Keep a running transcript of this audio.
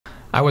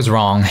I was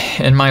wrong.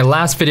 In my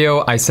last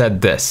video, I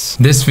said this.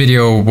 This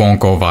video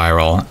won't go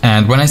viral.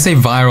 And when I say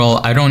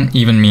viral, I don't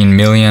even mean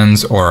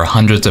millions or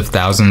hundreds of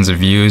thousands of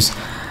views.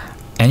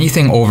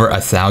 Anything over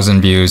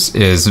 1,000 views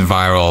is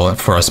viral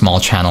for a small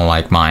channel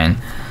like mine.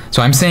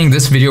 So I'm saying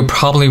this video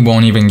probably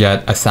won't even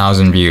get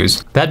 1,000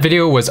 views. That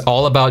video was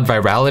all about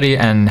virality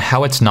and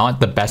how it's not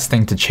the best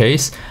thing to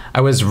chase.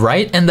 I was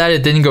right in that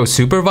it didn't go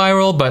super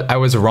viral, but I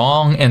was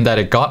wrong in that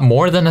it got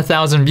more than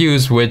 1,000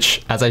 views,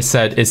 which, as I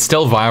said, is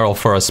still viral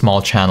for a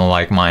small channel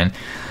like mine.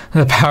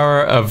 The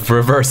power of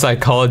reverse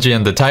psychology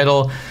in the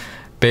title,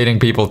 baiting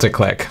people to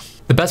click.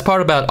 The best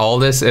part about all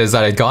this is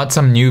that I got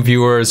some new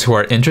viewers who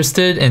are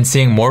interested in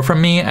seeing more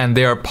from me, and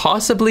they are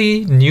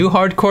possibly new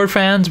hardcore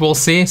fans, we'll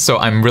see, so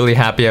I'm really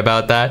happy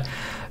about that.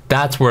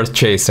 That's worth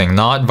chasing,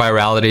 not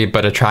virality,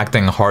 but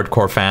attracting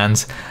hardcore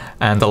fans.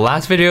 And the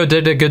last video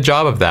did a good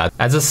job of that.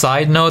 As a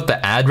side note,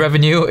 the ad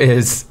revenue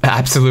is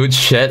absolute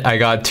shit. I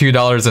got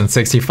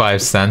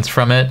 $2.65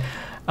 from it.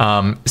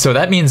 So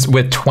that means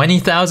with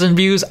 20,000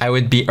 views, I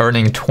would be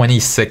earning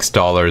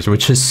 $26,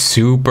 which is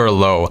super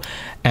low.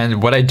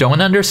 And what I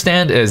don't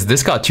understand is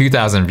this got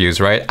 2,000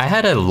 views, right? I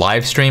had a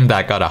live stream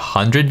that got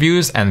 100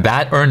 views and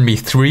that earned me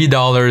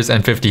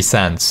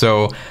 $3.50.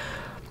 So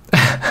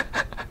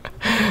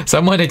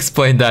someone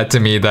explained that to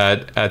me,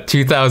 that a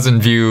 2,000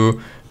 view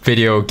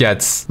video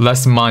gets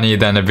less money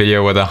than a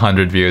video with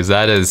 100 views.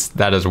 That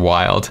is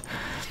wild.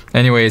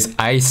 Anyways,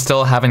 I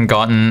still haven't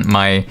gotten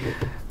my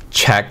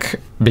check,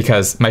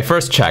 because my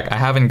first check, I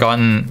haven't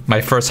gotten my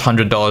first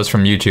 $100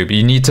 from YouTube.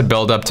 You need to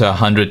build up to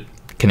 100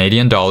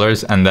 Canadian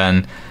dollars and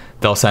then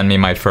they'll send me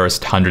my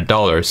first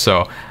 $100.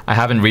 So I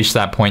haven't reached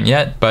that point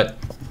yet, but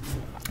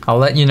I'll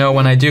let you know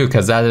when I do,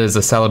 because that is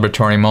a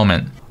celebratory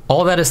moment.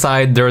 All that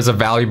aside, there is a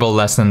valuable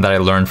lesson that I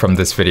learned from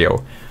this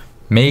video.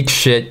 Make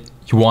shit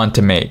you want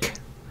to make.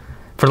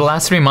 For the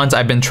last 3 months,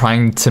 I've been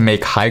trying to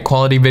make high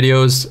quality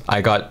videos. I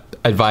got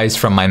advice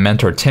from my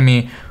mentor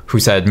Timmy, who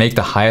said make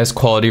the highest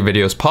quality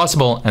videos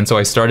possible, and so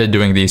I started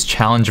doing these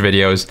challenge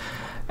videos,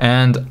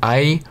 and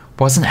I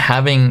wasn't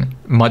having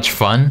much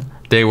fun.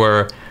 They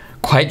were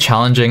quite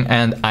challenging,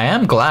 and I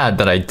am glad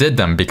that I did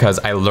them because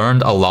I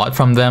learned a lot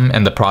from them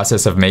in the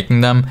process of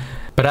making them.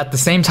 But at the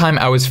same time,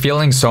 I was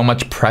feeling so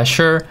much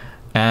pressure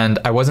and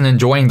I wasn't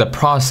enjoying the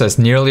process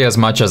nearly as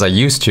much as I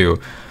used to.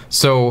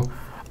 So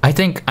I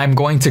think I'm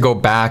going to go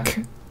back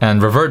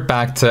and revert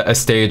back to a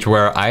stage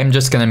where I'm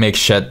just gonna make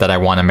shit that I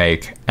want to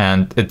make,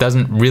 and it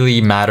doesn't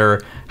really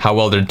matter how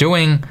well they're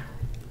doing.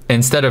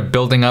 Instead of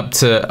building up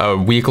to a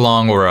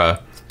week-long or a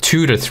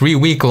 2 to 3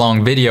 week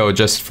long video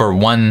just for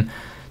one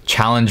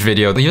challenge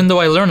video, even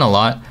though I learn a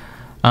lot,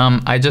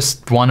 I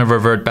just want to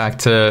revert back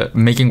to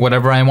making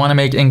whatever I want to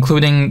make,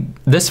 including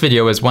this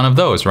video is one of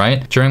those,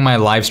 right? During my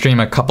live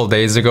stream a couple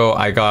days ago,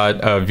 I got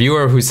a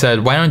viewer who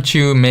said, why don't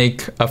you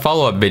make a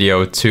follow-up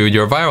video to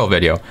your viral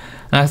video?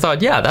 And I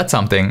thought, yeah, that's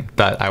something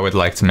that I would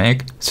like to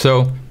make.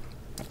 So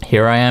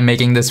here I am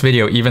making this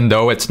video, even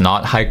though it's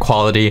not high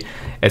quality.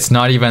 It's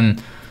not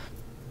even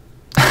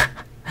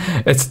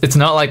It's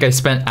not like I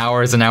spent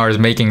hours and hours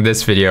making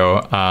this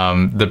video.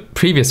 The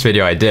previous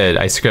video I did,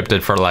 I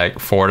scripted for like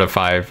 4 to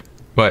 5,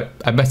 but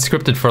I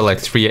scripted for like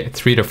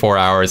 3 to 4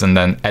 hours and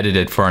then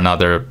edited for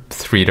another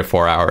 3 to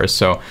 4 hours.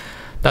 So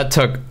that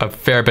took a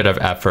fair bit of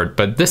effort,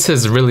 but this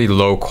is really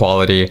low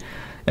quality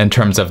in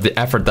terms of the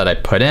effort that I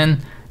put in,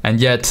 and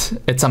yet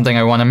it's something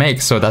I want to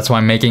make. So that's why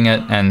I'm making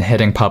it and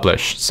hitting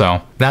publish.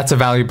 So that's a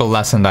valuable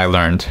lesson that I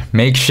learned.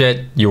 Make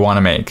shit you want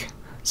to make.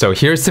 So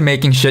here's to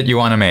making shit you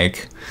want to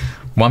make.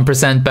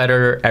 1%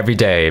 better every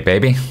day,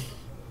 baby.